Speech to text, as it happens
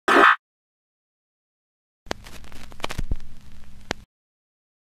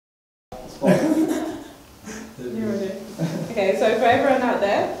Okay, so for everyone out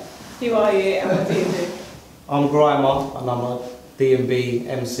there, who are you and what do you do? I'm Grima and I'm a DnB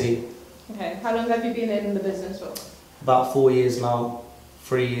MC. Okay, how long have you been in the business for? About 4 years now.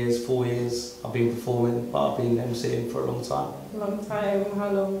 3 years, 4 years. I've been performing, but I've been MCing for a long time. Long time? How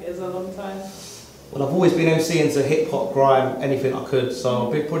long is a long time? Well, I've always been MCing to hip hop, grime, anything I could.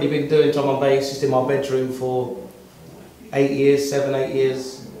 So I've probably been doing drum and bass just in my bedroom for 8 years, 7, 8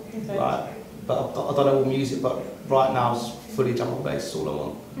 years. Okay. Like, but I don't know all music, but right now it's fully drum and bass, all I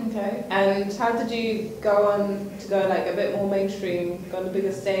want. Okay, and how did you go on to go like a bit more mainstream, go on the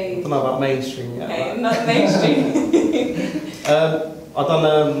bigger stage? I don't know about mainstream yet. Okay, not mainstream. I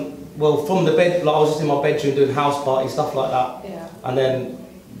done, well, from the bed, like I was just in my bedroom doing house party, stuff like that. Yeah. And then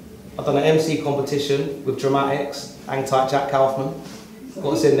I done an MC competition with Dramatics, hang tight Jack Kaufman.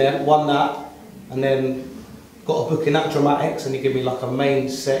 Got us in there, won that, and then got a booking at Dramatics, and he gave me like a main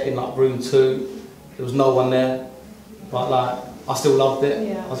set in like room 2. There was no one there, but like I still loved it.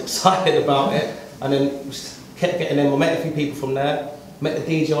 Yeah. I was excited about it, and then just kept getting in. I met a few people from there, met the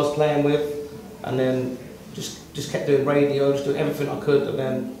DJ I was playing with, and then just kept doing radio, just doing everything I could, and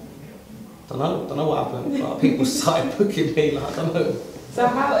then don't know what happened. Like, people started booking me, like I don't know. So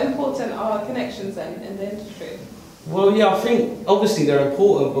how important are connections then in the industry? Well, yeah, I think obviously they're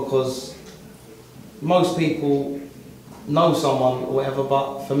important because most people know someone or whatever,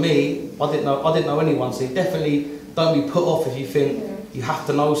 but for me, I didn't know anyone. So you definitely don't be put off if you think you have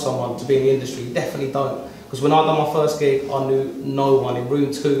to know someone to be in the industry. You definitely don't. Because when I done my first gig, I knew no one in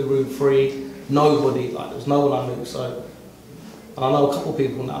room 2, room 3, nobody. Like there was no one I knew. So, and I know a couple of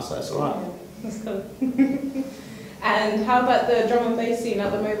people now, so it's alright. Yeah, that's cool. And how about the drum and bass scene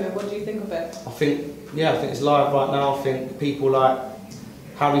at the moment? What do you think of it? I think it's live right now. I think people like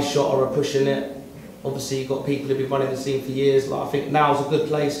Harry Shotter are pushing it. Obviously, you've got people who've been running the scene for years. Like, I think now's a good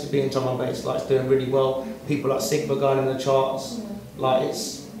place to be in drum and bass. Like, it's doing really well. People like Sigma going in the charts. Yeah. Like,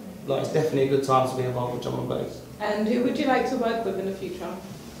 it's definitely a good time to be involved with drum and bass. And who would you like to work with in the future?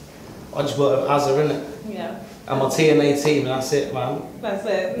 I just work with Azza, innit? Yeah. And my TNA team, and that's it, man. That's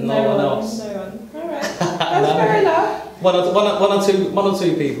it. No one else. No one. All right. That's fair enough. One or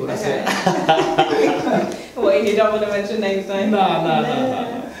two people. That's it. Well, you don't want to mention names, no? No.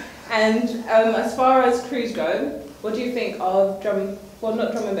 And as far as crews go, what do you think of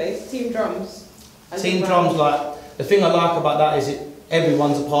not drum and bass, Teamdrumz? Teamdrumz, like the thing I like about that is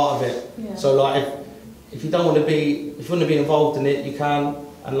everyone's a part of it. Yeah. So like if you want to be involved in it, you can.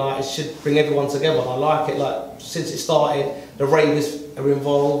 And like it should bring everyone together. I like it. Like since it started, the ravers are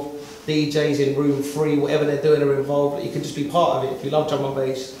involved, DJs in room 3, whatever they're doing are involved. You can just be part of it if you love drum and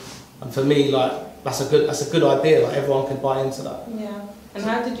bass. And for me, like that's a good idea. Like everyone can buy into that. Yeah. And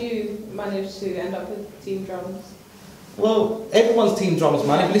how did you manage to end up with Teamdrumz? Well, everyone's Teamdrumz,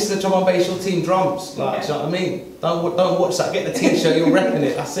 man. If you listen to drum and bass, you're Teamdrumz. Like, do you know what I mean? Don't watch that. Get the T-shirt. You're repping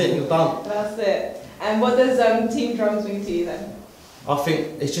it. That's it. You're done. That's it. And what does Teamdrumz mean to you then? I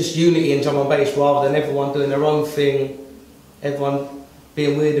think it's just unity in drum and bass rather than everyone doing their own thing, everyone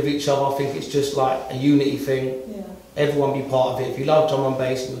being weird with each other. I think it's just like a unity thing. Yeah. Everyone be part of it. If you love drum and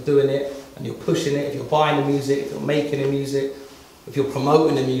bass and you're doing it and you're pushing it, if you're buying the music, if you're making the music, if you're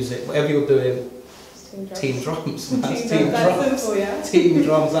promoting the music, whatever you're doing, Teamdrumz. That's Teamdrumz. That's simple, yeah?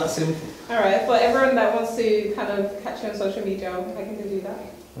 Teamdrumz, that's simple. Alright, for everyone that wants to kind of catch you on social media, how can they do that?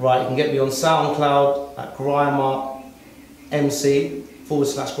 Right, you can get me on SoundCloud at grimamc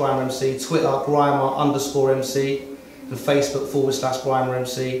 /grimamc, Twitter Grima_MC, and Facebook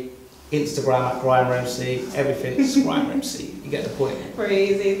 /grimamc, Instagram at grimamc, everything's grimamc. You get the point. Pretty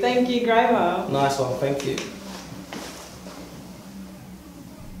easy. Thank you, Grima. Nice one, thank you.